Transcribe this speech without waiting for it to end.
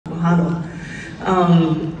Mahalo.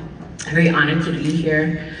 Very honored to be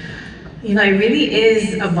here. You know, it really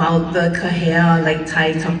is about the kahea, like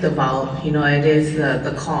Ty talked about. You know, it is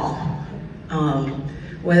the call.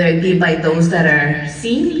 Whether it be by those that are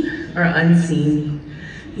seen or unseen.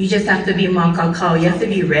 You just have to be makakau. You have to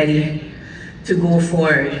be ready to go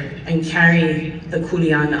forward and carry the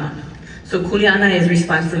kuleana. So kuleana is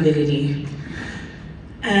responsibility.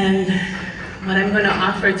 And what I'm going to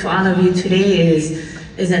offer to all of you today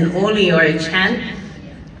is an oli or a chant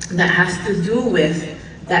that has to do with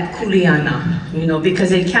that kuleana, you know,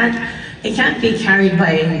 because it can't be carried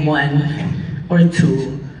by one or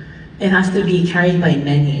two. It has to be carried by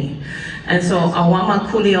many. And so awama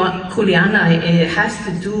kuleana, it has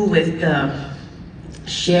to do with the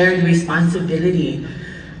shared responsibility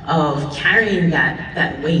of carrying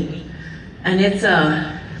that weight. And it's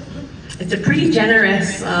a pretty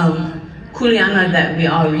generous kuleana that we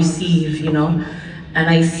all receive, you know. And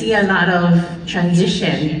I see a lot of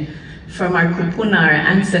transition from our kupuna, our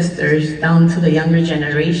ancestors, down to the younger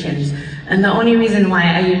generations. And the only reason why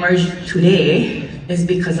I emerged today is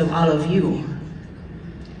because of all of you.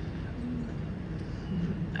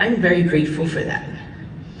 I'm very grateful for that.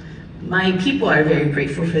 My people are very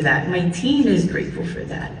grateful for that. My team is grateful for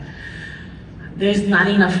that. There's not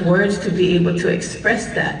enough words to be able to express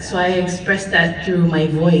that. So I express that through my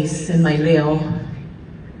voice and my leo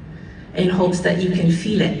in hopes that you can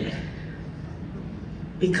feel it.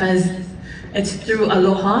 Because it's through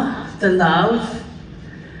aloha, the love,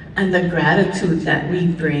 and the gratitude that we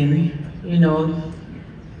bring, you know.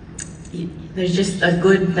 There's just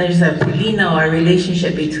there's a pilina or a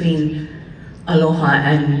relationship between aloha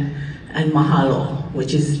and mahalo,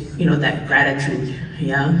 which is, you know, that gratitude,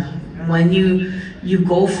 yeah? When you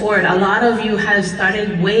go for it, a lot of you have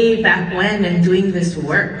started way back when and doing this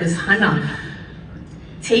work, this hana,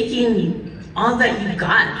 taking all that you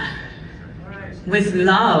got with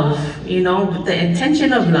love, you know, with the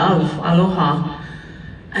intention of love, aloha.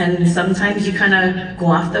 And sometimes you kind of go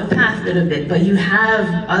off the path a little bit, but you have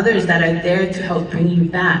others that are there to help bring you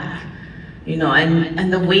back, you know,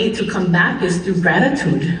 and the way to come back is through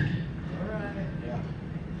gratitude.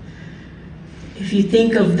 If you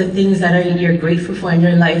think of the things that you're grateful for in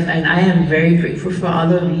your life, and I am very grateful for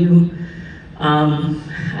all of you,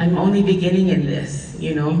 I'm only beginning in this,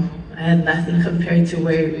 you know. I have nothing compared to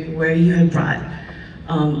where you have brought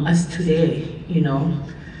us today, you know.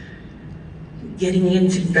 Getting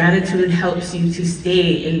into gratitude helps you to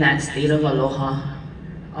stay in that state of aloha,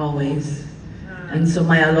 always. And so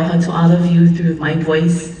my aloha to all of you through my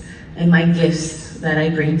voice and my gifts that I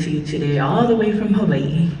bring to you today, all the way from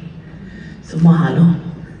Hawaii. So mahalo.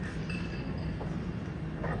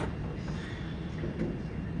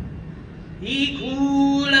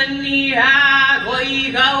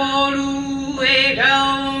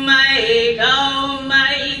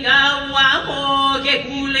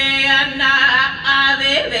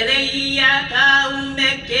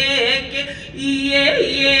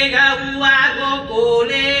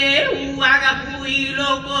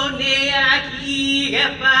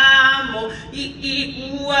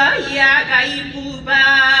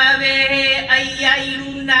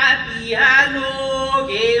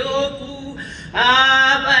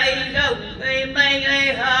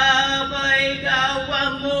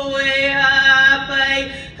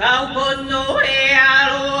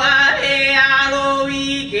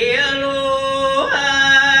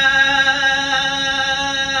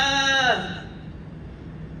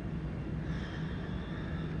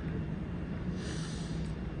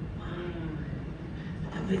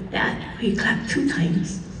 With that, we clap 2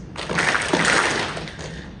 times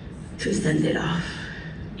to send it off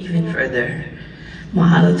even further.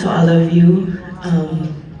 Mahalo to all of you.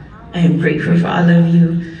 I am grateful for all of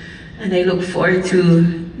you, and I look forward to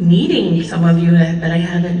meeting some of you that I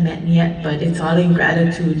haven't met yet, but it's all in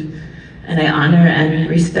gratitude, and I honor and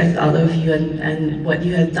respect all of you and what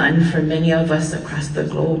you have done for many of us across the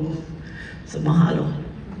globe. So mahalo.